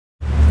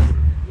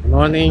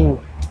Morning.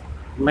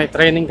 May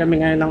training kami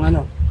ngayon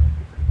ng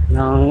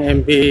ng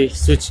MB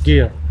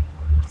switchgear.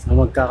 So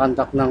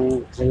magkakandak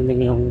ng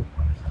training yung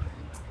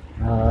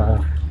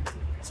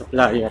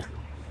supplier.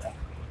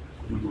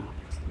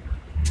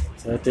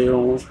 So ito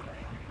yung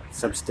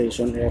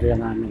substation area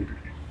namin.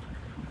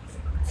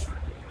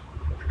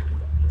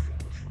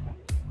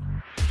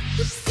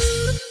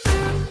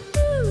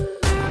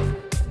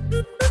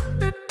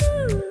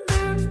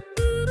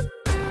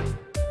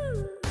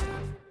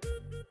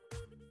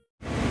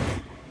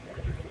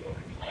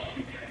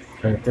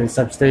 Ito yung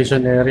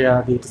substation area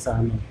dito sa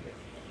amin.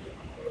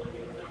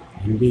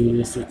 MB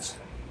switch.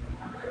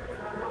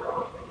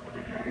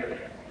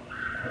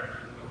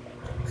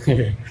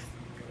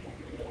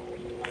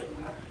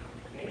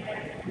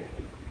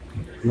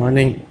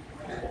 Morning.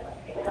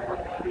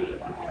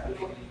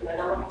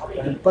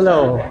 Ano pala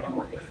oh.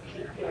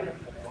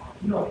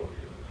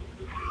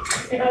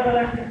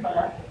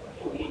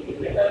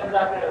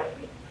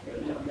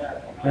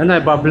 Ayan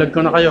na, ibablog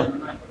ko na kayo.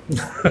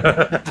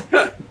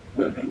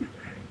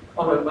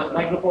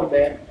 Microphone ba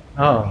yan?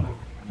 Oo.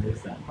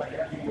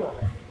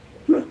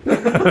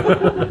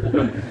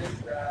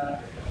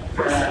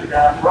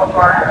 The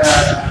proper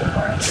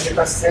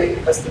let's say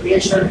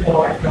investigation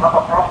for if you have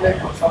a problem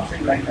or something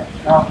like that.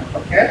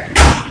 Okay?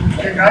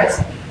 Okay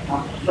guys?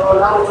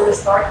 So now we'll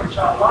start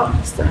inshallah.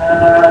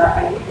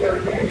 I need your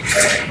name,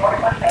 very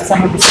important.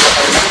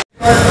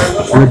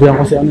 Sinabihan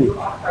ko si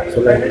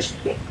So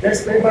there's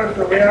paper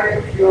to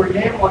wear your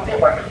name,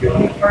 whatever. If you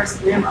need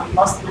first name and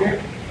last name,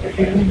 if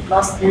you need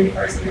last name,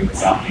 first name,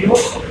 it's up to you.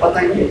 But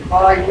I need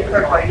by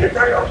letter,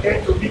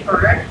 okay, to be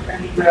correct.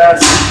 And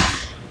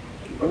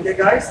okay,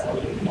 guys,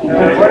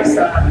 where's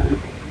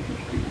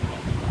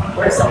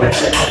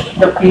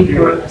the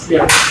paper?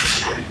 Yeah.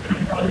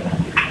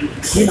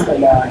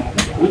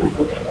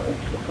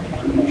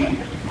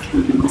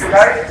 So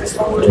guys, this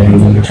one will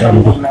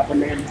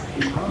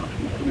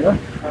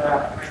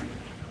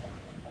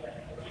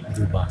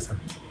Hindi basa.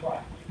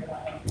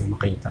 Hindi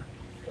makita.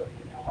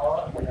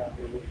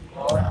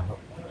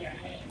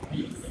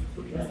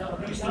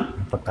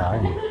 Ang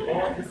pagkain.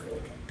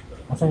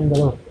 Asan yung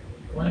dalawa?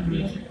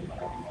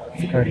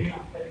 Curry.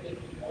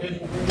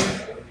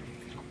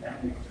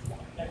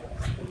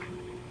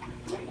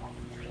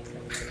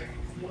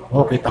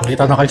 Oh,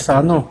 kitang-kita na kayo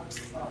sa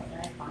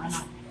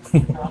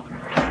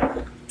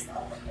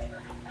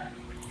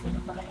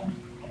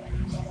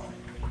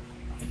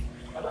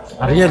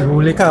Ariel,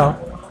 huli ka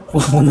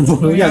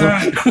Huli yan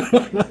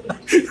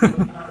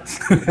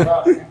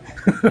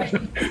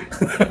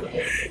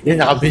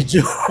Yan,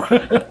 naka-video.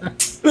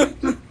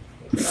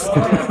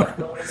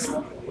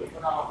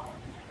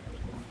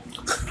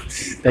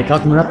 Take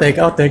out muna, take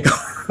out.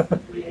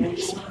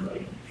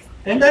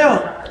 Ayun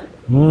tayo.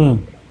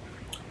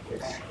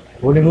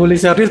 Huling-huli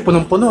si Ariel,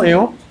 punong-puno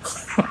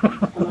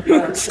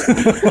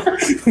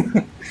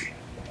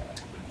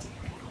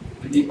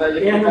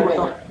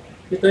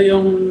Ito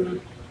yung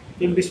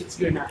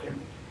switchgear natin.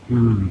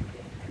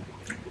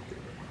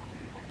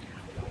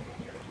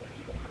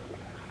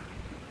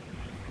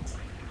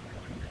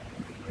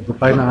 Ito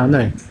pa yung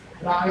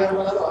Nakakagano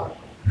ba na ito?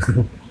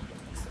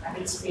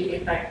 It's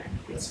PE type.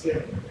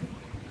 Switchgear.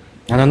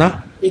 Ano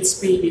na? It's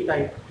PE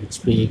type. It's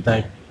PE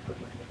type.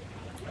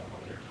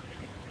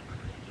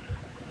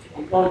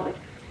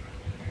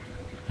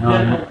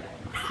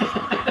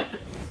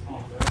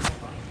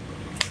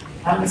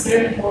 And the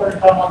same for the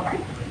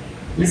common.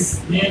 This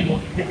name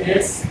of it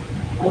is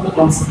auto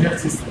transfer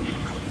system.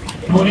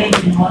 No name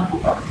you want to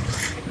cut.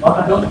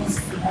 But I don't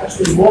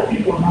actually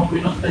working or not,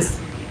 we're not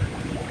testing.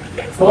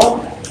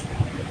 So,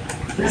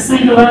 this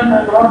single line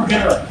diagram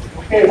general.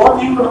 Okay, what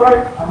you will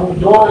write, I will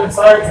draw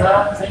inside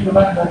the single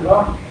line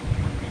diagram.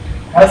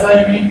 As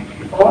I mean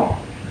before,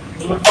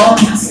 you will find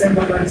this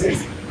symbol like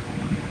this.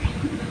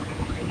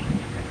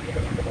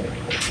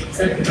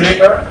 Set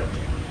breaker,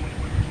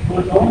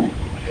 pull down,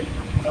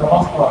 the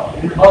bus bar.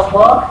 This bus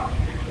bar,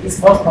 this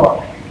bus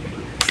bar.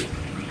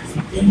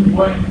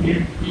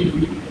 16.8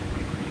 kV.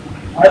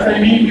 As I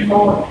mean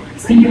before,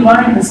 single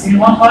line, this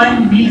one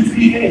line means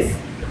 3 phase.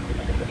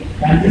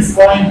 And this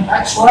line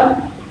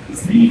actual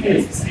is 3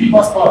 phase, 3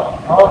 bus bar,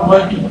 or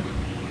working.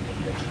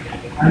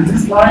 And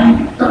this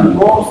line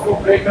goes to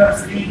breaker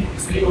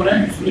 3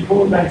 orange, 3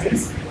 gold like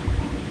this.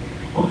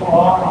 Go to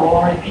R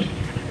or IP.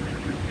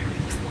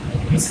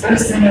 This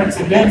first thing is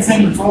again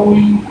single, so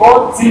we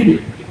call single,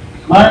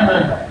 line by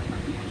line.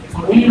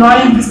 So any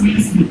line, this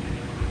means single.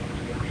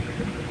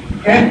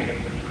 Okay?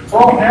 So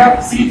we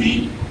have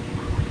CT.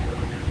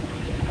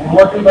 And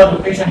what is the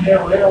location here?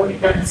 Where we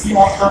can see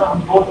after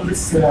and go to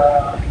this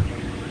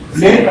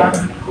blade, and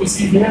we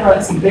see here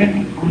it's a blade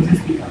with this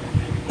speaker.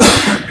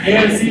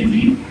 Here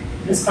CT,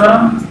 this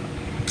current,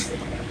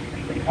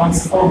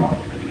 transformer.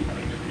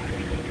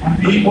 And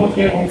the both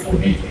here also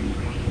BT.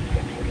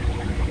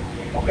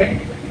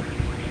 Okay?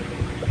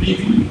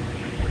 BT,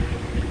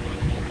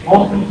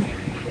 voltage,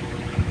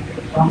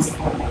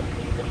 transformer.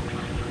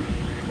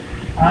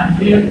 And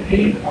here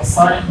A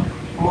assigned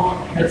for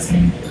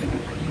testing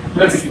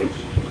switch.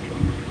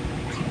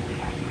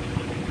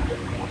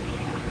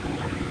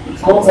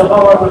 So the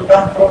power will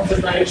come from this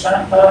direction,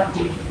 current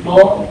will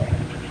flow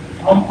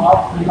from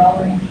up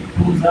belonging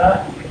to the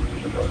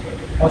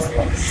bus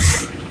bar.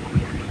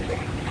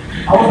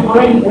 Our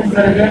going with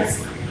the reverse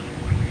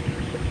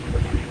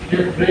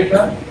here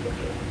breaker,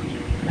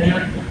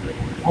 here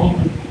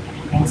voltage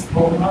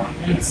transformer,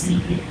 here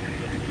CT,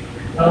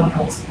 current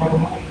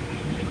transformer,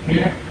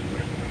 here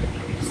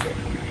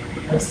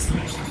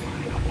switch.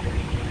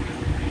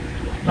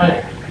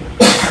 Right.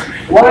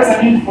 What is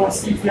the need for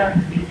CT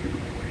and VT?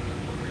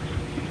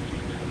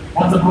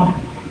 What's the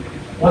problem?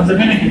 What's the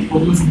benefit for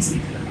using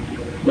CT?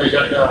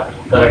 Measure the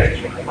current,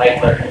 high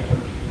current.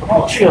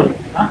 Oh, sure.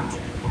 Huh?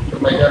 To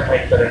measure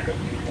high current.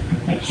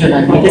 Protection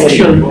and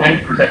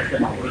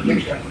Protection.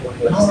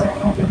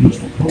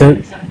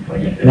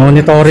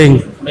 Monitoring.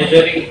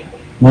 Measuring.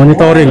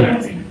 Monitoring.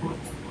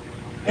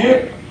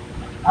 Here,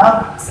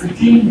 up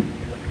 13.8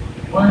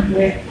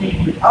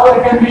 kV. How I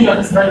can measure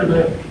this value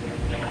there?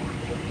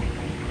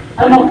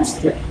 I know.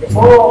 So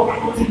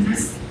we're using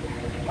this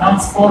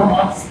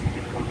transformers.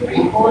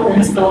 We call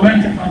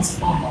instrument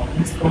transformer.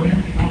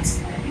 Instrument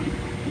transformer.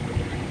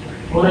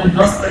 Or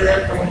industrial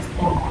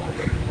transformer.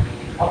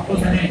 Up to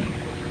the name.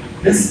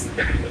 This,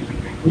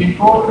 we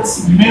call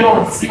this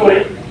mirror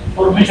theory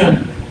for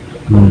measurement.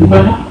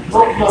 When I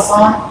drop the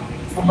sun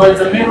from by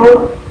the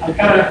mirror, I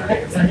can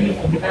reflect the mirror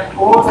and get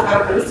all the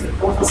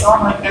characteristics of the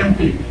sun I can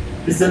take.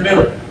 This is the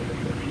mirror.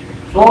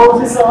 So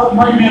this is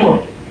my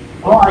mirror.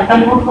 So I can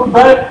look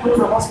back to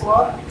the bus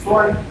bar, so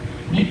I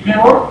need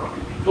mirror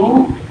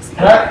to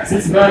extract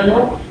this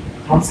value,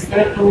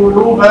 transfer to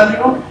low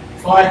value,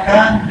 so I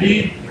can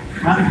read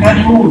and can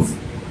use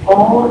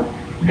for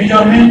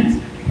measurement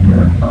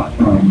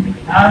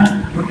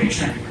and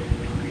protection.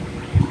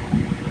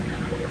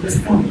 This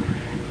two.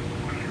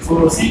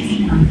 So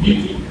CT and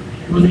VT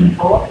using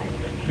for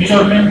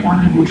measurement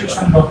and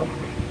protection.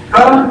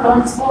 Current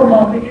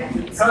transformer,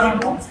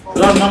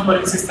 current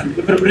numbering system.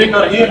 If a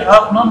breaker here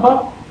have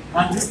number,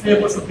 and this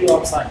table should be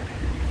outside.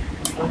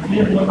 And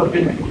here not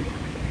available.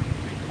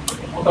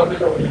 Not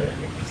available.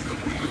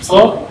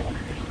 So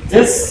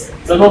this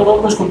the low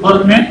voltage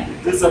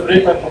compartment, this is the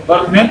breaker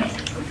compartment,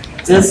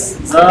 this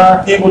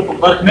the cable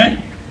compartment.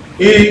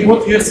 He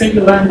put here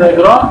single line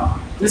diagram.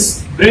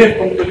 This brief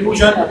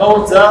conclusion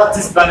about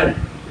this panel.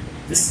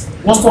 This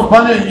most of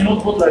panel he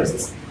not put like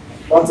this.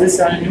 But this is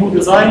a new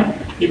design.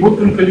 He put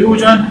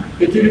conclusion,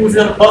 he tell you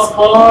the bus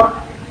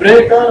bar,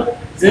 breaker,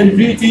 then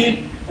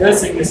VT,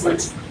 everything is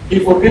switch. He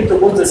forget to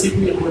put the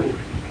CP away.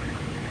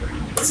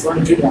 This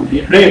one G1.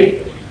 He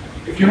break.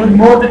 If you need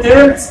more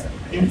details,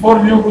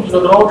 inform you go to the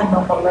drawing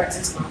number like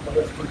this to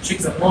check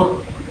the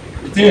more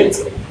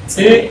details.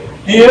 See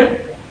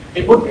here,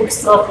 he put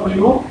extra for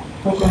you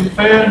to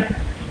confirm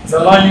the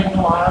line to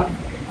have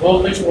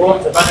voltage or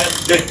the panel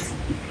depth.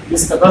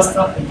 This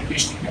capacitor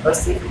indication.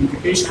 Capacitive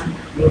indication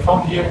you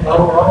found here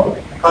arrow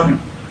coming.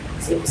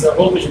 So it's the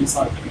voltage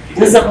inside.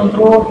 This is the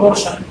control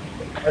portion,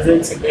 as I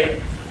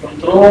explained.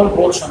 Control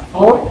portion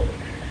 4.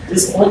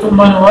 This auto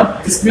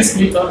manual, this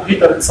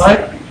heater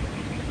inside.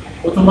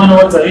 Auto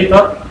manual the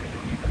heater.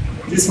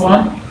 This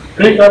one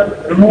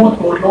breaker remote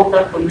or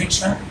local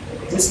connection.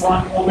 This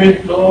one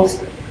open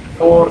close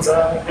for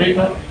the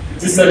breaker.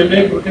 This is the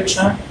relay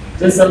protection.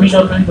 This is the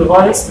measurement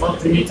device,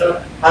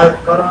 multimeter,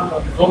 have current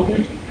and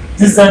voltage.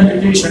 This is the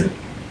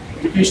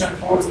indication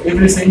for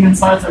everything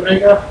inside the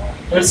breaker.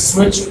 First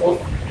switch off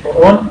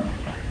or on.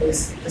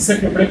 Is the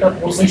circuit breaker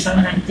position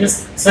and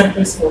test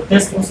surface or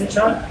test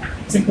position.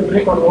 Circuit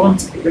breaker on,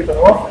 circuit breaker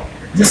off.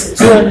 This is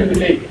zero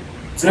relay.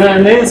 Zero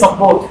relay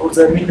support for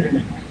the main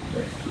relay.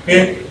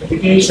 Okay,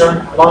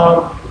 indication,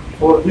 alarm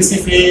for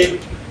DCP.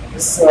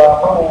 This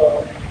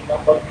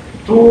number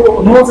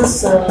 2. Know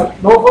this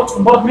low voltage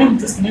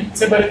compartment. This need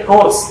separate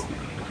course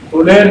to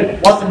learn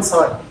what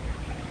inside.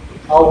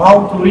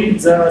 How to read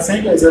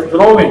the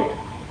drawing.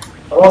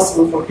 For us,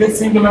 we forget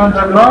single line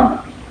diagram.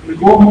 We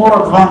go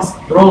more advanced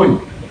drawing.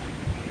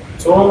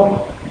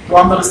 So, to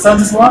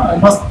understand this one, I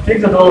must take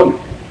the drawing.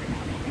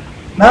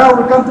 Now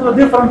we come to a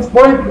different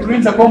point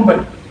between the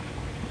company.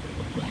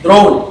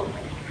 Drawing.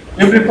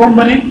 Every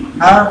company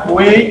have a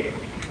way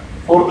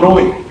for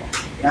drawing.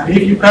 And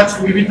if you catch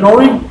VB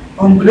drawing,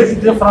 completely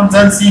different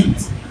than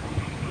Siemens.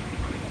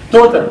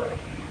 Total.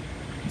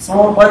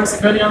 So by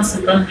experience,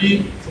 you can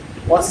be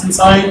what's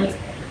inside,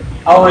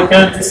 how I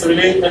can just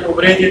relate and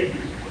operate it,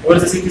 where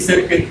the CT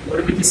circuit,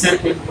 where the VT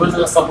circuit, where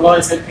the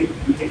supply circuit,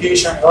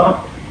 indication, or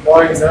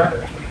why is that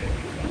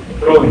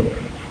drawing.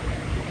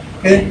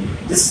 Okay,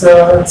 this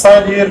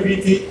inside here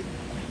VT,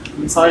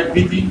 inside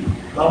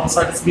VT,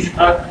 outside is VT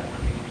track.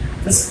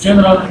 This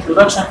general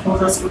introduction for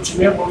the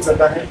switchgear of the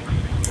panel.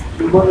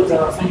 We go to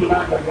the single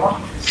line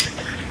diagram.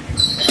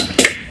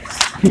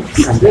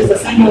 This is the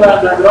single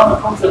line diagram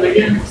from the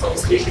beginning of the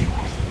station.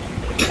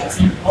 I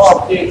think no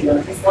update,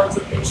 this one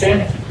should be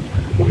changed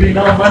to be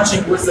now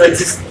matching with the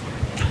existing.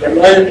 The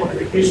line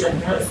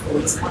modification here, so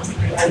this one should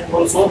be added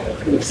also.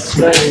 This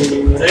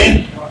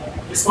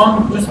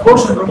one, this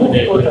portion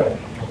removed total.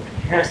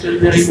 Has to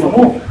be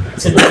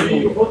removed. So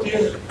you put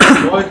here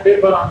white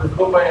paper and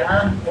go by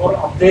hand or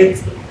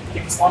update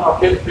X1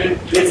 update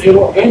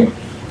K0 again.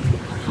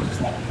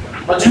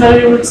 But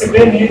generally, we will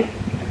explain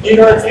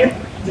here right here,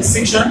 this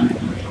section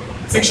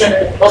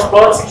A, bus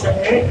bar, section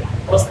A,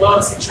 bus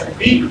bar, section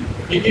B.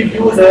 He give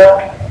you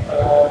the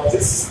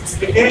this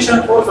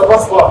specification for the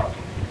bus bar.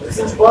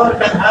 This bar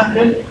can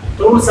handle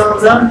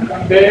 2000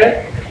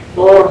 ampere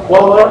for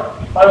power,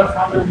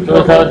 500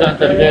 2000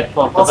 ampere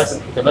for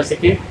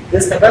capacity.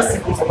 This capacity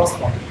for the bus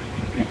bar.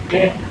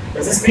 Okay.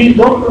 This means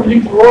don't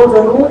need to roll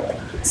the route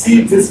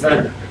exceed this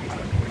value.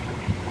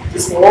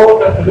 This is all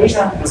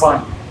calculation and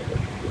design.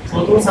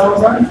 So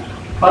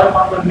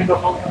 2500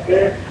 megavolt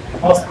ampere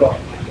bus bar.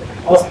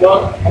 Bus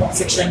bar on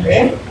section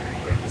A.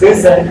 This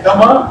is the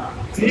incomer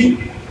T.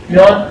 We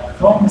are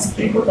from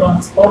speaker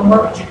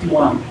transformer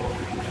GT1.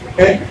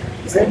 Okay.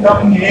 Then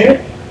coming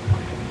here,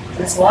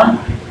 this one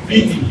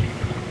VT.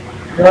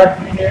 We are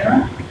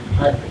here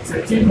at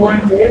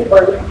 13.8 by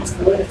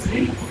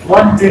 23,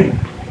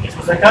 110.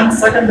 So the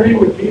secondary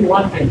will be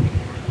 110.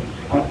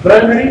 And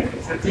primary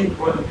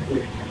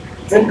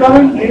 13.8. Then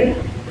coming here,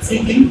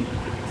 CT.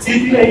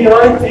 CT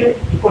right here,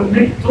 you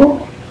connect to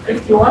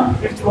 51,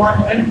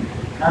 51N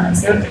and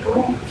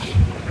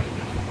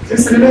 32.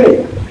 This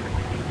relay.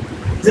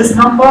 This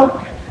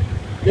number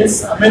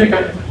is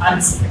American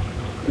ANSI,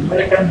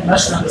 American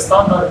National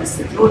Standard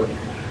Institute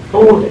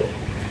tool.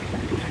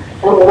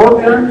 For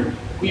European,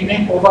 we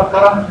make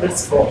overcurrent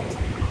less fault.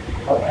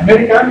 For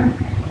American,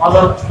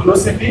 other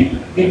philosophy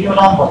give you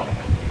number.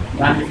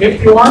 And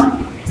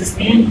 51, this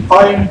means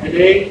time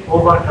delay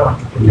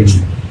overcurrent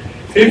protection.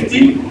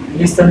 50,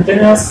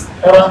 instantaneous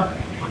current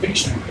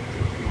protection.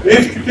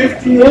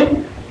 50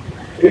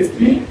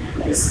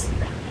 is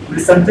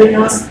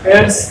instantaneous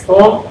earth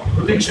fault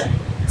protection.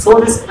 So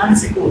this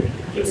ANSI code,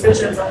 few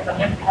sessions on the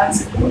net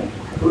ANSI code,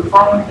 you will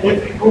find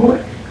every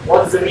code,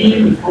 what is the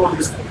meaning for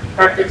this code.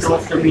 32,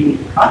 what's the meaning?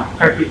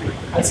 32.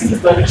 I see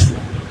this direction.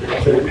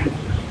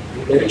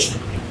 Direction.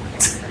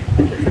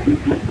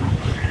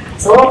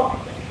 So,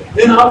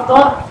 then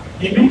after,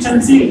 he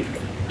mentioned C.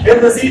 Here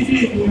the CT,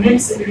 he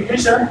makes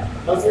segregation,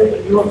 but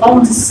you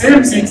found the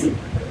same CT,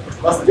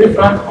 but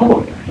different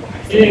code.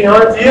 Here,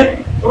 right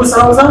here,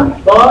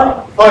 2000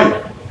 by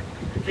 5.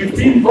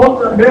 15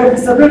 volt ampere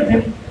is the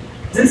building.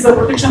 This is the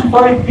protection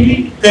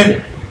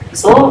 5B10.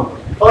 So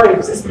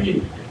 5, this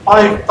means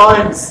 5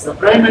 times the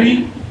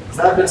primary,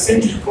 the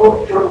percentage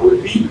for error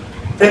will be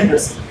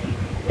 10%.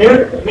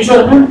 Here,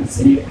 measurement,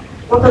 see,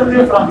 total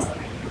difference.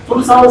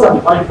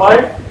 2000 by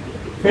 5,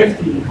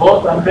 50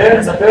 volt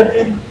ampere, the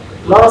building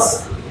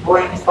plus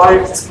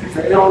 0.5, this means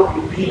the error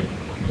will be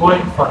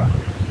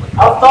 0.5.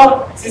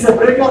 After, see the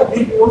breaker,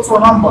 give also a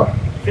number,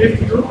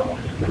 52.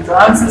 With the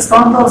ANSI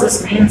standard,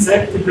 this means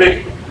active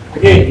break.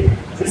 Again,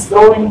 this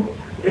drawing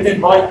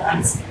written by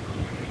ANSI.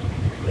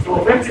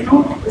 So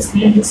 52, this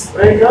means this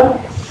breaker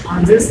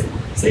and this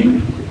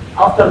thing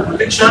after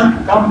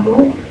protection come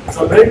to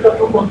the breaker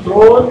to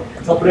control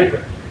the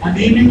breaker. And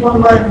the evening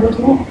one line go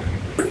to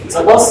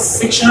the bus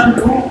section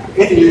to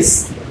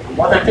ADS.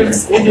 What I tell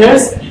is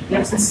ADS,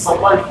 if this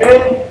supply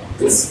fail,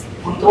 this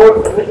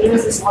control the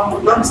ADS, this one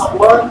will run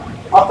supply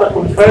after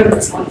confirm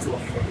this one is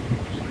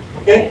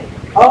off. Okay?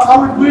 How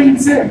are we doing the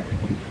same?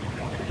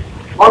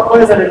 What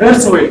way is the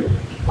reverse way?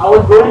 How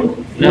are we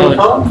going?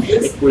 No,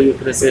 if we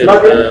reset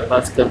the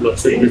path cable,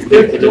 so it is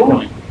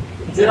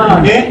then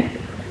again,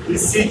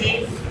 this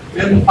CT,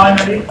 then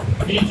finally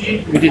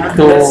PT, we need and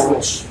to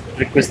switch.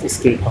 request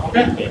escape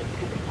Okay?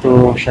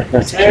 to shut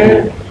that And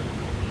section.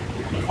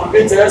 you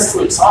forget the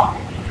switch, huh?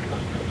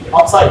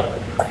 Outside.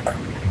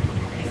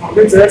 You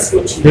forget the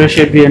switch. There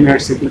should be an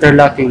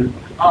interlocking.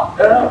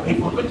 There, you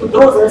forget to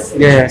draw the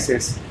switch. Yes,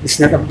 yes. It's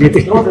not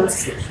updated. Draw the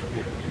switch.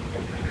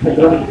 The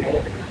drawing.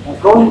 The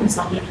drawing is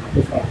something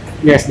different.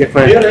 Yes,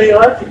 different. Here you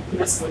are,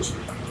 the switch.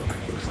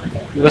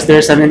 Because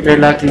there's an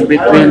interlocking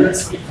between.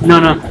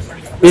 No,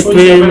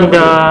 between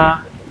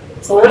the.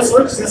 So let's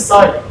switch this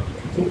side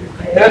to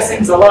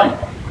reversing the line.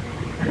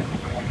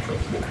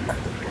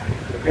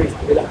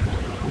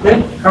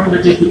 Then From the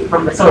GT,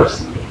 from the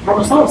source. from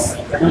the source.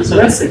 So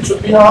let's it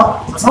should be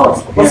the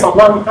source. Because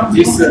supply will come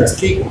This from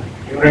Kiko,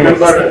 you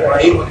remember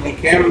Ibrahim when he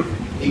came?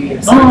 He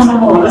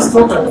No. This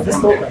total.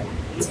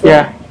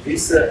 Yeah.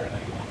 This,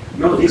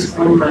 no, this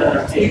from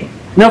Kiko.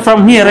 No,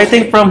 from here. I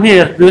think from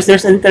here. Because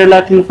there's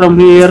interlocking from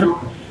here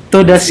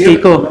to the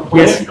Kiko.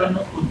 Yes. You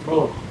cannot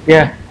control.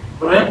 Yeah.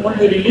 When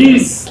you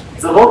release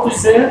the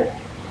voltage there,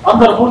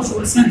 under voltage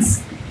will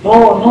sense.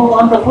 No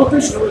under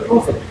voltage will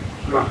close it.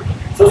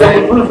 So that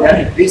will prove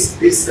any. This,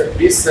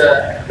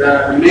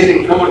 the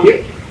main common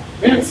here.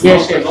 Yes.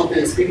 Not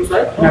the Kiko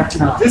side.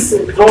 No. This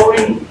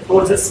drawing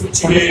for this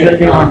switching here.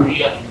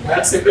 I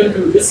explained to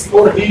you this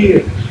for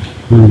here.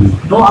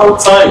 No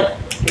outside.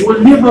 You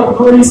will never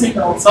do anything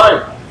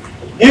outside.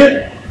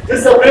 Here, this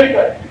is a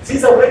breaker. See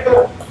the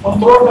breaker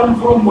control come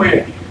from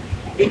where?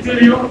 It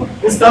tell you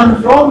this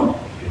come from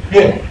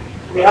here.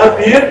 We have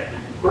here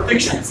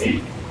protection.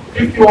 See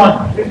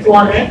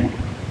 51N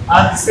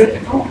and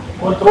 32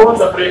 control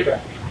the breaker.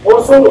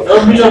 Also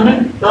the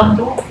measurement come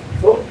to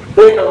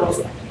breaker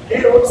also.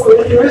 Here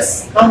also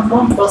ADS come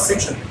from bus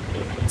section.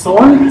 So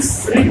only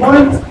this 3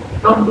 points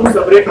come to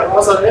the breaker,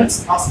 other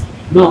else nothing.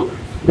 No,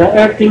 the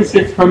earthing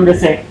sits from the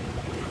sec.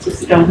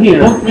 It's come here.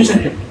 Don't mention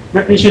it.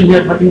 Not mentioned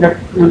here, but in the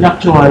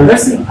actual.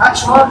 Listen,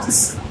 actual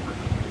this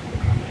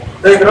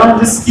diagram,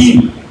 this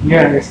scheme.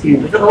 Yeah, the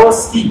scheme. Look at our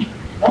scheme.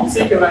 Don't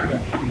think about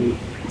that.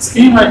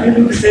 Scheme I give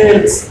you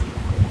details.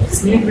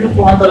 This need you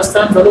to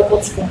understand the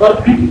local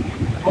compartment.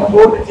 Don't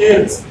go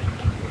details.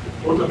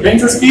 Go to bring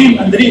the scheme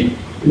and read.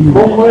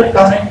 From where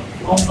coming,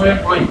 from where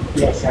going.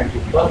 Yes,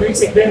 exactly. But we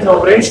explain the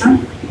operation,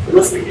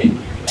 philosophy,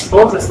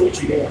 for the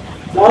switchgear.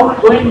 Now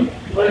we're going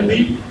will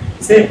be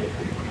safe.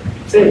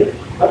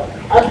 But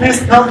at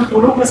least now to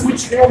look at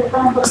switchgear, you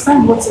can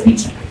understand what's the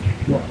meaning.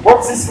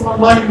 What this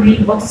line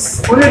mean, what is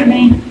square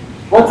mean,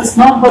 what is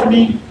number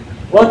mean,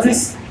 what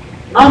is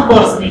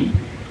numbers mean.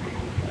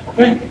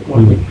 Okay?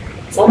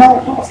 So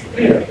now it's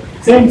clear.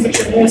 Same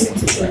section A, same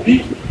section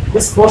B.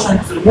 This portion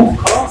is removed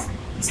class.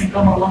 This is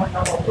number 1 and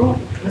number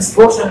 2. This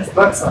portion is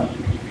backside.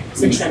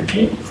 Section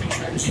B,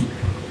 section G.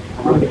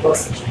 And the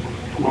cross section.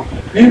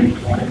 Okay?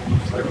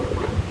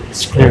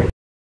 It's clear.